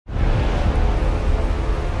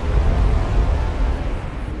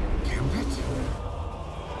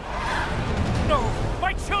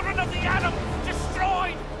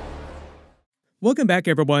Welcome back,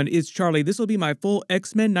 everyone. It's Charlie. This will be my full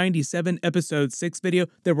X-Men 97 episode 6 video.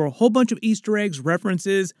 There were a whole bunch of Easter eggs,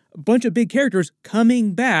 references, a bunch of big characters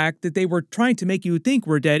coming back that they were trying to make you think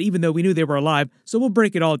were dead, even though we knew they were alive. So we'll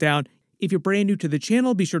break it all down. If you're brand new to the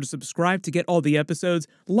channel, be sure to subscribe to get all the episodes.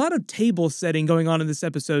 A lot of table setting going on in this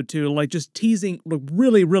episode too, like just teasing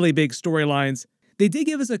really big storylines. They did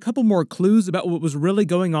give us a couple more clues about what was really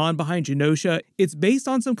going on behind Genosha. It's based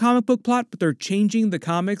on some comic book plot, but they're changing the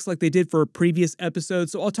comics like they did for a previous episode,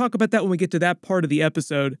 so I'll talk about that when we get to that part of the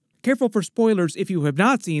episode. Careful for spoilers if you have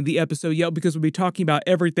not seen the episode yet, because we'll be talking about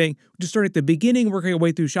everything. Just starting at the beginning, working our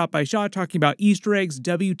way through shot by shot, talking about Easter eggs,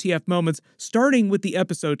 WTF moments, starting with the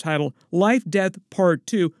episode title, Life, Death, Part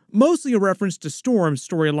 2, mostly a reference to Storm's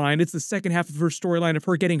storyline. It's the second half of her storyline of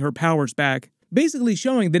her getting her powers back. Basically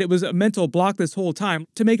showing that it was a mental block this whole time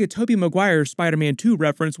to make a Tobey Maguire Spider-Man 2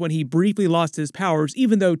 reference when he briefly lost his powers.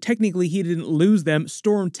 Even though technically he didn't lose them,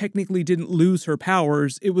 Storm technically didn't lose her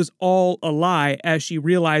powers. It was all a lie, as she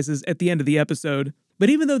realizes at the end of the episode. But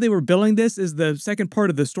even though they were billing this as the second part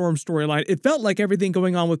of the Storm storyline, it felt like everything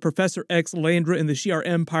going on with Professor X, Landra, and the Shi'ar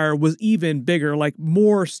Empire was even bigger, like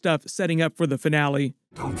more stuff setting up for the finale.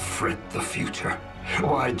 Don't fret the future.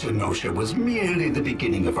 Why, Genosha was merely the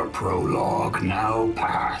beginning of a prologue, now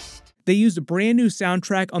past. They used a brand new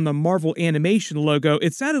soundtrack on the Marvel animation logo.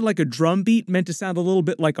 It sounded like a drum beat, meant to sound a little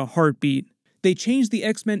bit like a heartbeat. They changed the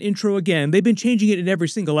X-Men intro again. They've been changing it in every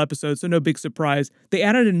single episode, so no big surprise. They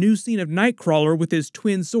added a new scene of Nightcrawler with his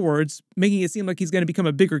twin swords, making it seem like he's going to become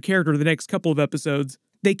a bigger character the next couple of episodes.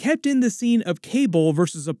 They kept in the scene of Cable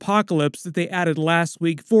versus Apocalypse that they added last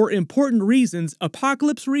week for important reasons,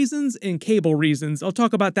 Apocalypse reasons and Cable reasons. I'll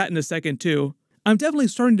talk about that in a second too. I'm definitely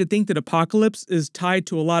starting to think that Apocalypse is tied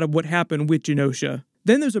to a lot of what happened with Genosha.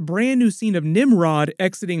 Then there's a brand new scene of Nimrod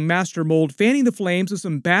exiting Master Mold, fanning the flames with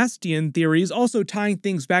some Bastion theories, also tying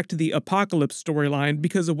things back to the Apocalypse storyline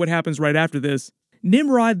because of what happens right after this.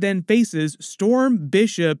 Nimrod then faces Storm,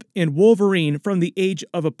 Bishop, and Wolverine from the Age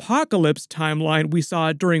of Apocalypse timeline we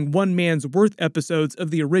saw during One Man's Worth episodes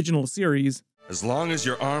of the original series. As long as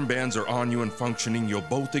your armbands are on you and functioning, you'll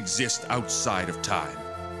both exist outside of time.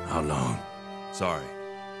 How long? Sorry.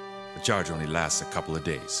 The charge only lasts a couple of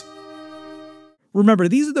days. Remember,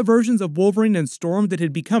 these are the versions of Wolverine and Storm that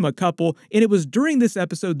had become a couple, and it was during this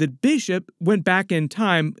episode that Bishop went back in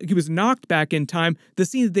time. He was knocked back in time, the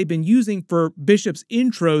scene that they've been using for Bishop's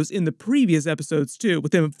intros in the previous episodes too,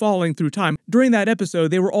 with him falling through time. During that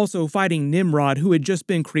episode, they were also fighting Nimrod, who had just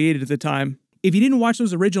been created at the time. If you didn't watch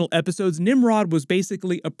those original episodes, Nimrod was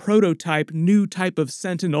basically a prototype, new type of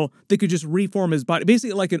Sentinel that could just reform his body,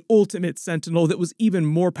 basically like an ultimate Sentinel that was even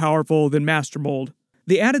more powerful than Master Mold.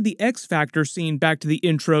 They added the X-Factor scene back to the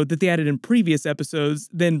intro that they added in previous episodes,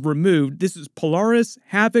 then removed. This is Polaris,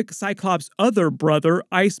 Havoc, Cyclops' other brother,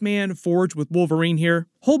 Iceman, Forge with Wolverine here.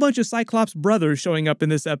 Whole bunch of Cyclops brothers showing up in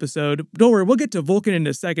this episode. Don't worry, we'll get to Vulcan in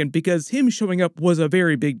a second because him showing up was a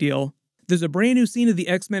very big deal. There's a brand new scene of the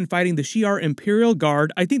X-Men fighting the Shi'ar Imperial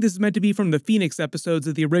Guard. I think this is meant to be from the Phoenix episodes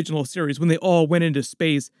of the original series when they all went into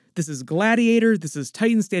space. This is Gladiator, this is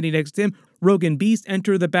Titan standing next to him. Rogue and Beast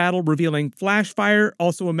enter the battle, revealing Flashfire,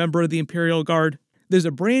 also a member of the Imperial Guard. There's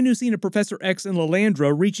a brand new scene of Professor X and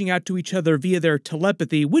Lilandra reaching out to each other via their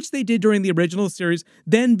telepathy, which they did during the original series,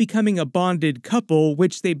 then becoming a bonded couple,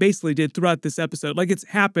 which they basically did throughout this episode. Like it's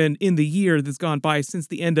happened in the year that's gone by since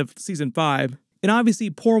the end of Season 5. And obviously,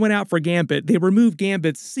 pour went out for Gambit. They removed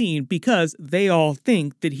Gambit's scene because they all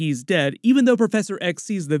think that he's dead, even though Professor X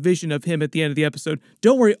sees the vision of him at the end of the episode.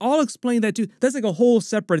 Don't worry, I'll explain that too. That's like a whole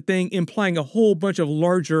separate thing, implying a whole bunch of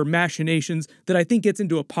larger machinations that I think gets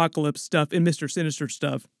into Apocalypse stuff and Mr. Sinister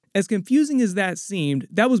stuff. As confusing as that seemed,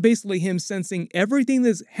 that was basically him sensing everything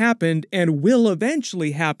that's happened and will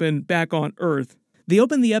eventually happen back on Earth. They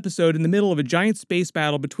open the episode in the middle of a giant space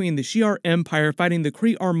battle between the Shi'ar Empire fighting the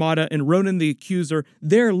Kree Armada and Ronan the Accuser.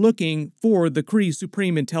 They're looking for the Kree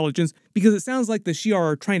Supreme Intelligence because it sounds like the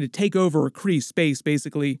Shi'ar are trying to take over Kree space,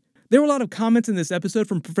 basically. There were a lot of comments in this episode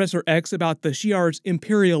from Professor X about the Shi'ar's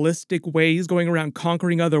imperialistic ways going around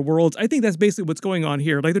conquering other worlds. I think that's basically what's going on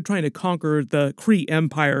here, like they're trying to conquer the Kree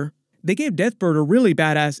Empire. They gave Deathbird a really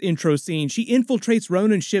badass intro scene. She infiltrates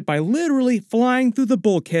Ronan's ship by literally flying through the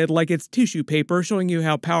bulkhead like it's tissue paper, showing you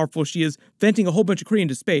how powerful she is, venting a whole bunch of Kree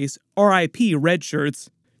into space. R.I.P. red shirts.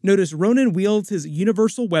 Notice Ronan wields his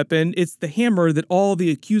universal weapon. It's the hammer that all the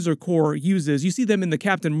Accuser Corps uses. You see them in the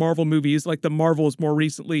Captain Marvel movies, like the Marvels more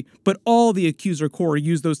recently, but all the Accuser Corps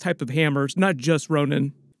use those type of hammers, not just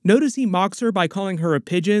Ronan. Notice he mocks her by calling her a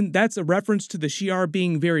pigeon. That's a reference to the Shi'ar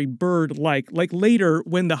being very bird-like. Like later,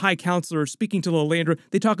 when the High Counselor is speaking to Lilandra,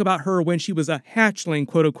 they talk about her when she was a hatchling,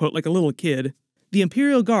 quote-unquote, like a little kid. The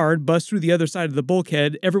Imperial Guard busts through the other side of the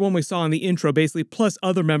bulkhead, everyone we saw in the intro basically, plus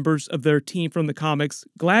other members of their team from the comics.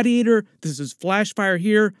 Gladiator, this is Flashfire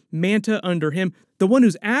here, Manta under him. The one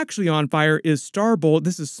who's actually on fire is Starbolt,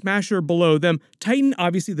 this is Smasher below them. Titan,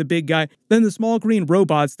 obviously the big guy. Then the small green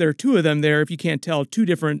robots, there are two of them there, if you can't tell, two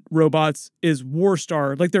different robots, is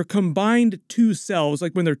Warstar. Like they're combined two selves,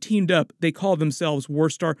 like when they're teamed up, they call themselves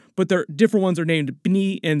Warstar, but their different ones are named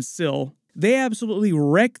Bni and Sil. They absolutely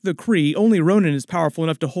wreck the Kree. Only Ronan is powerful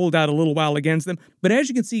enough to hold out a little while against them. But as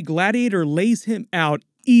you can see, Gladiator lays him out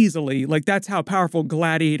easily. Like that's how powerful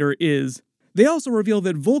Gladiator is. They also reveal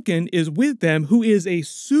that Vulcan is with them, who is a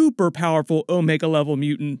super powerful Omega level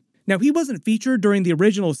mutant. Now, he wasn't featured during the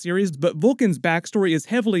original series, but Vulcan's backstory is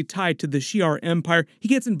heavily tied to the Shi'ar Empire. He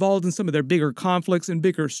gets involved in some of their bigger conflicts and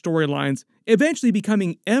bigger storylines, eventually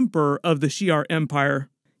becoming Emperor of the Shi'ar Empire.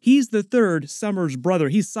 He's the third Summer's brother.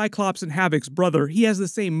 He's Cyclops and Havoc's brother. He has the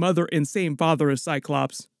same mother and same father as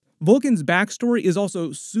Cyclops. Vulcan's backstory is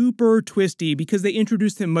also super twisty because they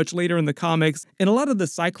introduced him much later in the comics, and a lot of the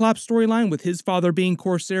Cyclops storyline with his father being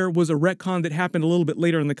Corsair was a retcon that happened a little bit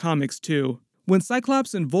later in the comics too. When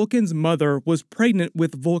Cyclops and Vulcan's mother was pregnant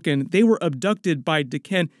with Vulcan, they were abducted by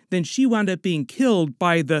D'Ken, then she wound up being killed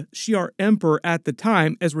by the Shi'ar Emperor at the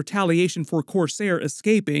time as retaliation for Corsair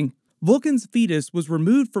escaping. Vulcan's fetus was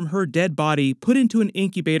removed from her dead body, put into an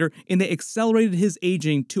incubator, and they accelerated his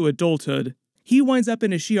aging to adulthood. He winds up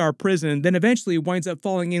in a Shi'ar prison, then eventually winds up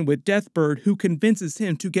falling in with Deathbird, who convinces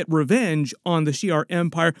him to get revenge on the Shi'ar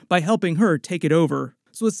Empire by helping her take it over.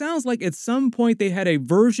 So it sounds like at some point they had a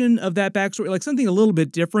version of that backstory, like something a little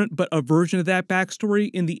bit different, but a version of that backstory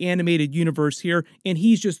in the animated universe here, and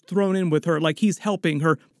he's just thrown in with her, like he's helping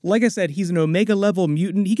her. Like I said, he's an Omega level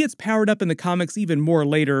mutant. He gets powered up in the comics even more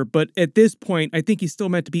later, but at this point, I think he's still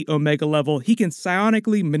meant to be Omega level. He can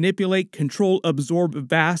psionically manipulate, control, absorb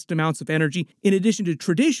vast amounts of energy. In addition to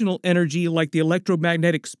traditional energy like the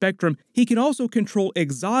electromagnetic spectrum, he can also control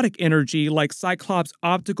exotic energy like Cyclops'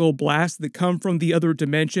 optical blasts that come from the other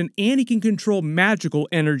dimension, and he can control magical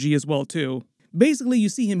energy as well too. Basically, you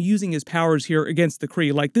see him using his powers here against the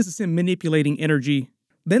Kree, like this is him manipulating energy.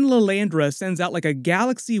 Then Lilandra sends out like a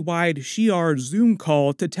galaxy-wide Shi'ar Zoom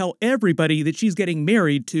call to tell everybody that she's getting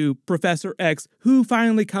married to Professor X, who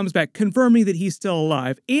finally comes back, confirming that he's still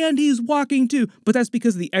alive. And he's walking too, but that's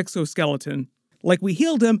because of the exoskeleton. Like, we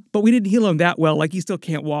healed him, but we didn't heal him that well, like he still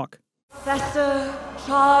can't walk. Professor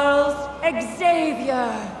Charles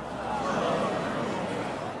Xavier.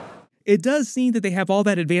 It does seem that they have all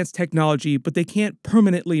that advanced technology, but they can't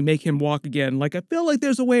permanently make him walk again. Like, I feel like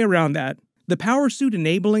there's a way around that. The power suit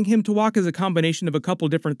enabling him to walk is a combination of a couple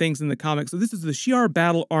different things in the comics. So this is the Shi'ar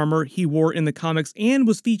battle armor he wore in the comics and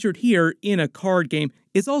was featured here in a card game.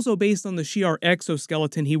 It's also based on the Shi'ar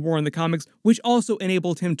exoskeleton he wore in the comics, which also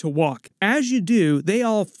enabled him to walk. As you do, they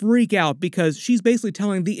all freak out because she's basically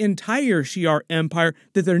telling the entire Shi'ar Empire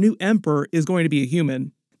that their new emperor is going to be a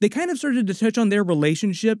human. They kind of started to touch on their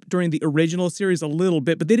relationship during the original series a little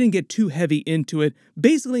bit, but they didn't get too heavy into it.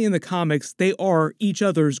 Basically, in the comics, they are each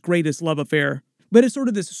other's greatest love affair. But it's sort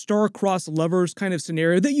of this star-crossed lovers kind of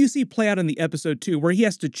scenario that you see play out in the episode 2, where he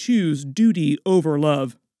has to choose duty over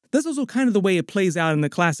love. That's also kind of the way it plays out in the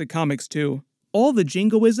classic comics too. All the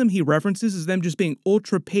jingoism he references is them just being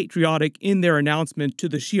ultra-patriotic in their announcement to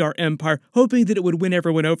the Shi'ar Empire, hoping that it would win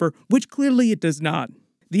everyone over, which clearly it does not.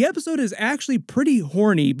 The episode is actually pretty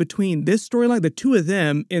horny between this storyline, the two of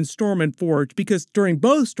them, and Storm and Forge, because during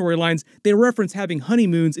both storylines, they reference having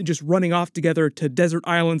honeymoons and just running off together to desert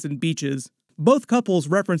islands and beaches. Both couples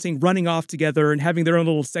referencing running off together and having their own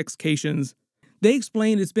little sexcations. They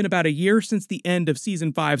explain it's been about a year since the end of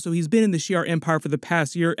Season 5, so he's been in the Shi'ar Empire for the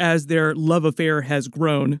past year as their love affair has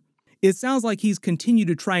grown. It sounds like he's continued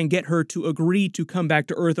to try and get her to agree to come back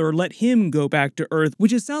to Earth or let him go back to Earth,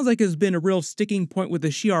 which it sounds like has been a real sticking point with the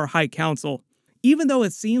Shi'ar High Council. Even though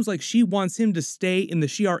it seems like she wants him to stay in the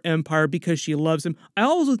Shi'ar Empire because she loves him, I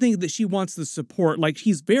also think that she wants the support, like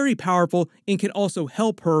he's very powerful and can also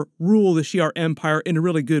help her rule the Shi'ar Empire in a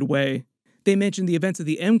really good way. They mentioned the events of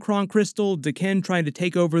the M'Kraan Crystal, D'Ken trying to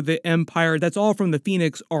take over the Empire, that's all from the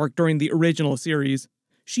Phoenix arc during the original series.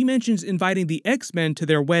 She mentions inviting the X-Men to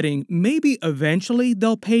their wedding. Maybe eventually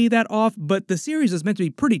they'll pay that off, but the series is meant to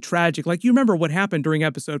be pretty tragic. Like, you remember what happened during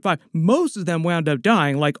episode 5. Most of them wound up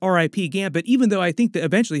dying, like R.I.P. Gambit, even though I think that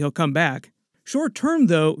eventually he'll come back. Short term,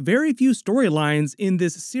 though, very few storylines in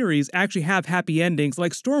this series actually have happy endings.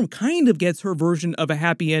 Like, Storm kind of gets her version of a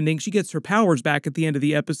happy ending. She gets her powers back at the end of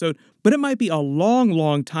the episode, but it might be a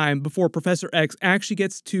long time before Professor X actually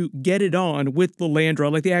gets to get it on with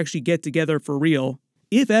Lilandra, like they actually get together for real.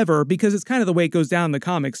 If ever, because it's kind of the way it goes down in the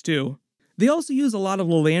comics too. They also use a lot of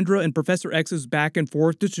Lilandra and Professor X's back and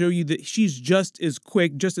forth to show you that she's just as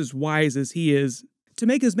quick, just as wise as he is. To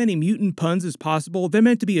make as many mutant puns as possible, they're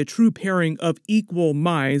meant to be a true pairing of equal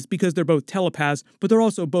minds because they're both telepaths, but they're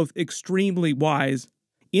also both extremely wise.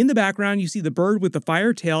 In the background, you see the bird with the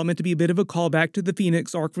fire tail, meant to be a bit of a callback to the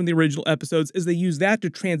Phoenix arc from the original episodes, as they use that to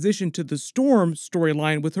transition to the Storm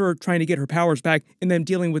storyline with her trying to get her powers back and then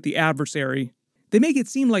dealing with the adversary. They make it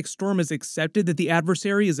seem like Storm has accepted that the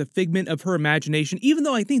adversary is a figment of her imagination, even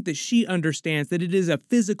though I think that she understands that it is a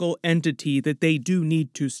physical entity that they do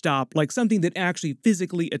need to stop, like something that actually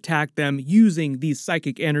physically attacked them using these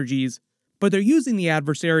psychic energies. But they're using the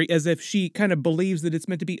adversary as if she kind of believes that it's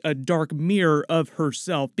meant to be a dark mirror of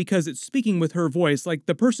herself because it's speaking with her voice, like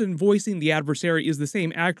the person voicing the adversary is the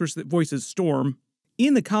same actress that voices Storm.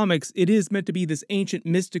 In the comics, it is meant to be this ancient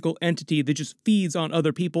mystical entity that just feeds on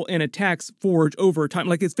other people and attacks Forge over time,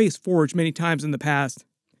 like it's faced Forge many times in the past.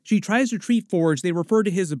 She tries to treat Forge. They refer to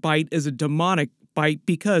his bite as a demonic bite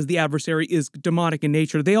because the adversary is demonic in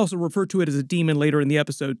nature. They also refer to it as a demon later in the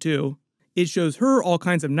episode too. It shows her all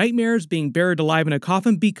kinds of nightmares, being buried alive in a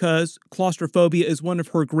coffin because claustrophobia is one of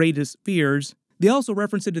her greatest fears. They also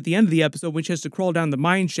reference it at the end of the episode when she has to crawl down the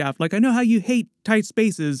mine shaft, like, I know how you hate tight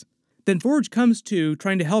spaces. Then Forge comes to,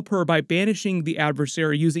 trying to help her by banishing the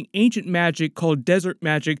adversary using ancient magic called desert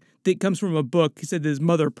magic that comes from a book he said that his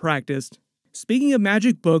mother practiced. Speaking of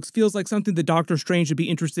magic books, feels like something that Doctor Strange would be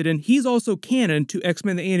interested in. He's also canon to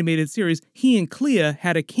X-Men the Animated Series. He and Clea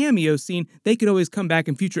had a cameo scene. They could always come back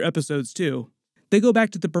in future episodes too. They go back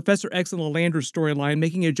to the Professor X and Lilandra storyline,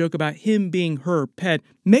 making a joke about him being her pet.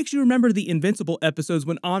 Makes you remember the Invincible episodes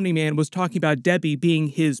when Omni-Man was talking about Debbie being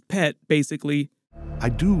his pet, basically. I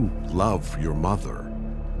do love your mother,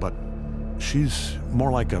 but she's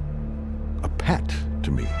more like a pet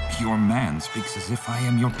to me. Your man speaks as if I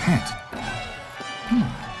am your pet.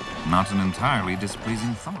 Not an entirely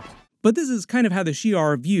displeasing thought. But this is kind of how the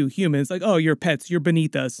Shi'ar view humans, like, oh, you're pets, you're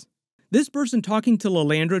beneath us. This person talking to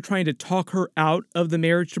Lilandra, trying to talk her out of the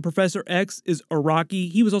marriage to Professor X, is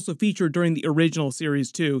Araki. He was also featured during the original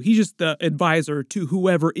series too. He's just the advisor to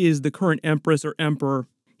whoever is the current Empress or Emperor.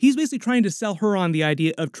 He's basically trying to sell her on the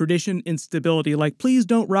idea of tradition and stability, like, please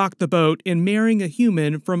don't rock the boat, and marrying a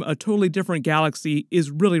human from a totally different galaxy is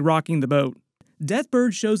really rocking the boat.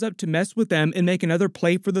 Deathbird shows up to mess with them and make another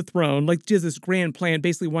play for the throne, like she has this grand plan,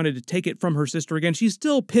 basically wanted to take it from her sister again. She's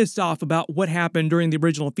still pissed off about what happened during the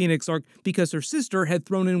original Phoenix arc because her sister had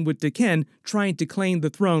thrown in with D'Ken, trying to claim the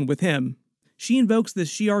throne with him. She invokes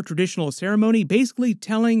this Shi'ar traditional ceremony, basically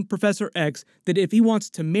telling Professor X that if he wants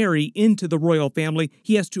to marry into the royal family,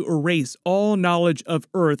 he has to erase all knowledge of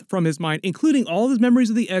Earth from his mind, including all his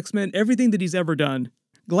memories of the X-Men, everything that he's ever done.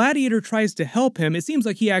 Gladiator tries to help him. It seems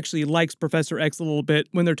like he actually likes Professor X a little bit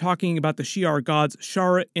when they're talking about the Shi'ar gods,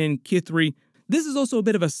 Shara and Kithri. This is also a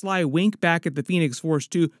bit of a sly wink back at the Phoenix Force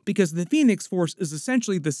too, because the Phoenix Force is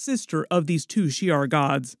essentially the sister of these two Shi'ar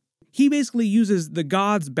gods. He basically uses the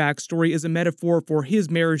gods' backstory as a metaphor for his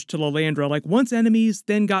marriage to Lilandra, like once enemies,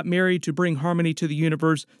 then got married to bring harmony to the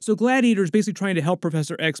universe. So Gladiator is basically trying to help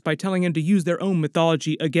Professor X by telling him to use their own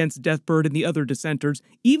mythology against Deathbird and the other dissenters,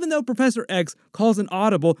 even though Professor X calls an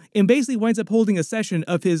audible and basically winds up holding a session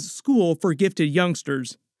of his school for gifted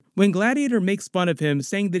youngsters. When Gladiator makes fun of him,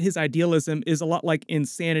 saying that his idealism is a lot like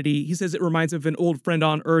insanity, he says it reminds him of an old friend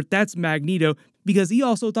on Earth. That's Magneto, because he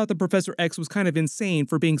also thought that Professor X was kind of insane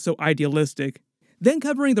for being so idealistic. Then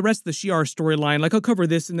covering the rest of the Shi'ar storyline, like I'll cover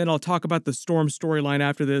this and then I'll talk about the Storm storyline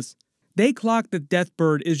after this. They clock that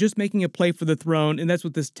Deathbird is just making a play for the throne, and that's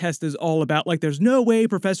what this test is all about. Like, there's no way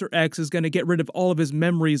Professor X is going to get rid of all of his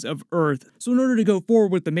memories of Earth. So in order to go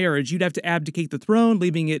forward with the marriage, you'd have to abdicate the throne,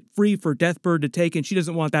 leaving it free for Deathbird to take, and she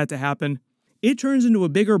doesn't want that to happen. It turns into a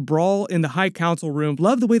bigger brawl in the High Council room.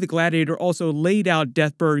 Love the way the Gladiator also laid out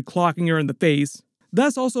Deathbird, clocking her in the face.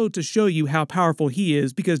 Thus also to show you how powerful he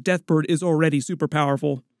is, because Deathbird is already super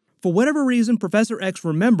powerful. For whatever reason, Professor X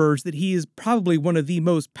remembers that he is probably one of the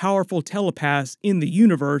most powerful telepaths in the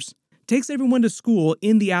universe, takes everyone to school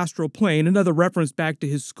in the astral plane, another reference back to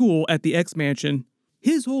his school at the X-Mansion.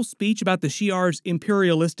 His whole speech about the Shi'ar's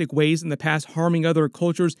imperialistic ways in the past harming other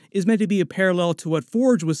cultures is meant to be a parallel to what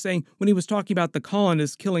Forge was saying when he was talking about the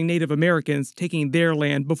colonists killing Native Americans, taking their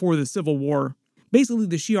land before the Civil War. Basically,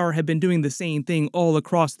 the Shi'ar had been doing the same thing all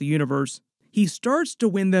across the universe. He starts to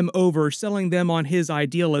win them over, selling them on his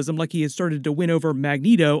idealism like he had started to win over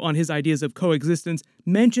Magneto on his ideas of coexistence,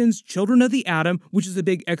 mentions Children of the Atom, which is a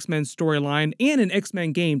big X-Men storyline, and an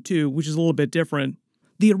X-Men game too, which is a little bit different.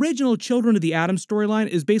 The original Children of the Atom storyline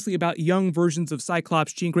is basically about young versions of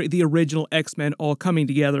Cyclops, Jean Grey, the original X-Men all coming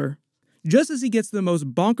together. Just as he gets the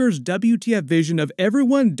most bonkers WTF vision of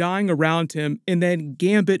everyone dying around him, and then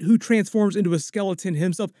Gambit, who transforms into a skeleton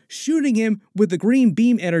himself, shooting him with the green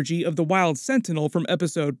beam energy of the Wild Sentinel from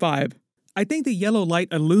episode 5. I think the yellow light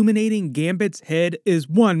illuminating Gambit's head is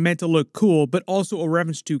one, meant to look cool, but also a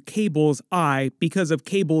reference to Cable's eye because of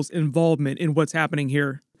Cable's involvement in what's happening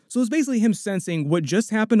here. So it's basically him sensing what just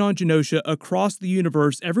happened on Genosha across the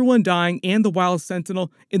universe, everyone dying and the Wild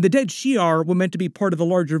Sentinel, and the dead Shi'ar were meant to be part of the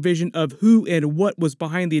larger vision of who and what was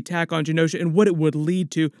behind the attack on Genosha and what it would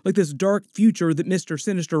lead to, like this dark future that Mr.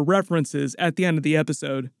 Sinister references at the end of the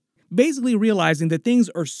episode. Basically realizing that things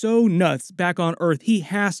are so nuts back on Earth, he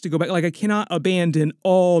has to go back. Like, I cannot abandon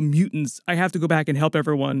all mutants. I have to go back and help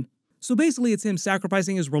everyone. So basically it's him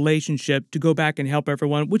sacrificing his relationship to go back and help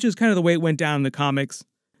everyone, which is kind of the way it went down in the comics.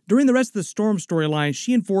 During the rest of the Storm storyline,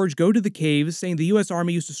 she and Forge go to the caves, saying the US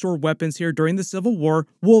Army used to store weapons here during the Civil War.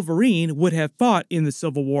 Wolverine would have fought in the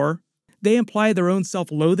Civil War. They imply their own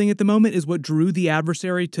self-loathing at the moment is what drew the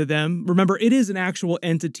adversary to them. Remember, it is an actual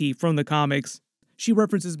entity from the comics. She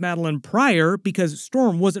references Madeline Pryor because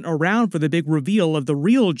Storm wasn't around for the big reveal of the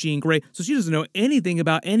real Jean Grey, so she doesn't know anything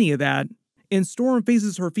about any of that. And Storm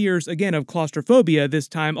faces her fears, again, of claustrophobia this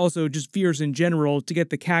time, also just fears in general to get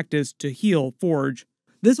the cactus to heal Forge.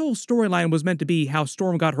 This whole storyline was meant to be how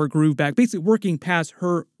Storm got her groove back, basically working past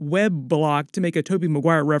her web block, to make a Tobey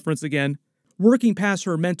Maguire reference again, working past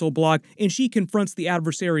her mental block, and she confronts the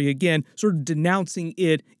adversary again, sort of denouncing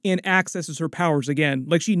it, and accesses her powers again.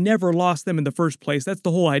 Like, she never lost them in the first place. That's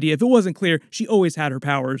the whole idea. If it wasn't clear, she always had her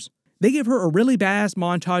powers. They give her a really badass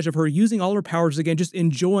montage of her using all her powers again, just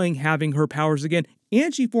enjoying having her powers again,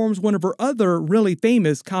 and she forms one of her other really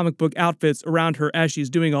famous comic book outfits around her as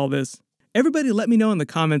she's doing all this. Everybody let me know in the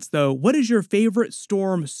comments, though, what is your favorite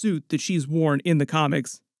Storm suit that she's worn in the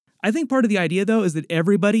comics? I think part of the idea, though, is that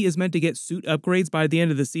everybody is meant to get suit upgrades by the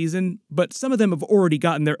end of the season, but some of them have already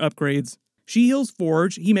gotten their upgrades. She heals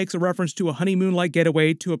Forge, he makes a reference to a honeymoon-like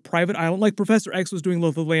getaway to a private island like Professor X was doing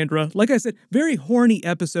with Lilandra. Like I said, very horny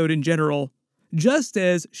episode in general. Just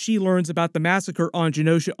as she learns about the massacre on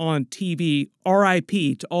Genosha on TV,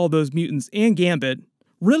 RIP to all those mutants and Gambit.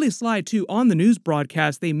 Really sly, too, on the news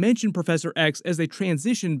broadcast, they mentioned Professor X as they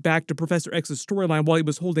transitioned back to Professor X's storyline while he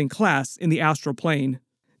was holding class in the astral plane.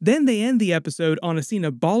 Then they end the episode on a scene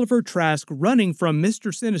of Bolivar Trask running from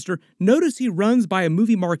Mr. Sinister. Notice he runs by a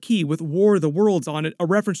movie marquee with War of the Worlds on it, a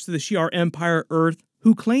reference to the Shi'ar Empire Earth,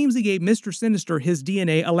 who claims he gave Mr. Sinister his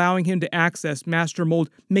DNA, allowing him to access Master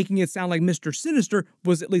Mold, making it sound like Mr. Sinister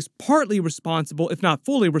was at least partly responsible, if not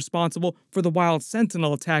fully responsible, for the Wild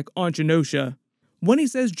Sentinel attack on Genosha. When he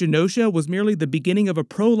says Genosha was merely the beginning of a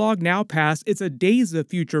prologue now past, it's a Days of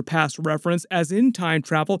Future Past reference, as in time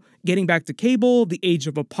travel, getting back to Cable, the Age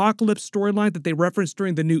of Apocalypse storyline that they referenced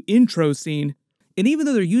during the new intro scene. And even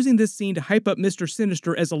though they're using this scene to hype up Mr.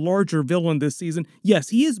 Sinister as a larger villain this season, yes,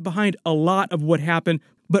 he is behind a lot of what happened,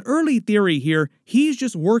 but early theory here, he's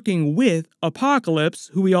just working with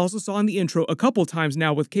Apocalypse, who we also saw in the intro a couple times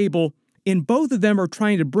now with Cable, and both of them are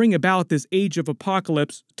trying to bring about this Age of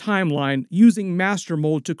Apocalypse timeline, using Master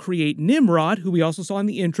Mold to create Nimrod, who we also saw in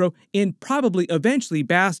the intro, and probably eventually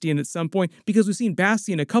Bastion at some point, because we've seen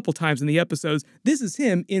Bastion a couple times in the episodes. This is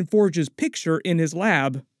him in Forge's picture in his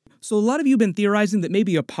lab. So a lot of you have been theorizing that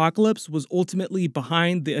maybe Apocalypse was ultimately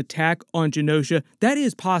behind the attack on Genosha. That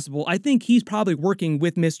is possible. I think he's probably working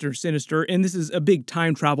with Mr. Sinister, and this is a big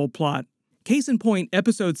time travel plot. Case in point,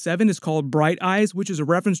 episode 7 is called Bright Eyes, which is a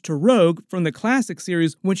reference to Rogue from the classic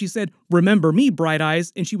series when she said, "Remember me, Bright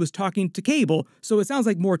Eyes," and she was talking to Cable, so it sounds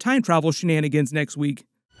like more time travel shenanigans next week.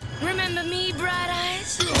 Remember me, Bright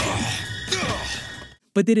Eyes?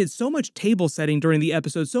 But they did so much table setting during the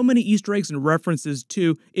episode, so many Easter eggs and references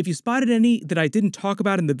too. If you spotted any that I didn't talk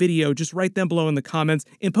about in the video, just write them below in the comments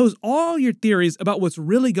and post all your theories about what's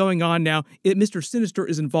really going on now that Mr. Sinister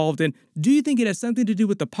is involved in. Do you think it has something to do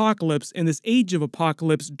with Apocalypse and this Age of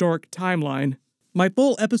Apocalypse dark timeline? My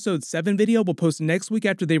full episode 7 video will post next week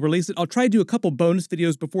after they release it. I'll try to do a couple bonus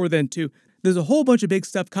videos before then too. There's a whole bunch of big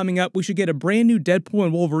stuff coming up. We should get a brand new Deadpool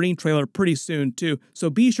and Wolverine trailer pretty soon too. So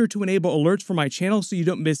be sure to enable alerts for my channel so you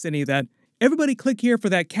don't miss any of that. Everybody click here for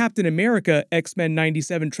that Captain America X-Men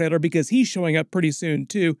 97 trailer because he's showing up pretty soon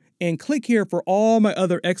too. And click here for all my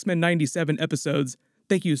other X-Men 97 episodes.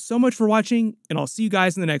 Thank you so much for watching, and I'll see you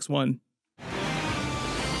guys in the next one.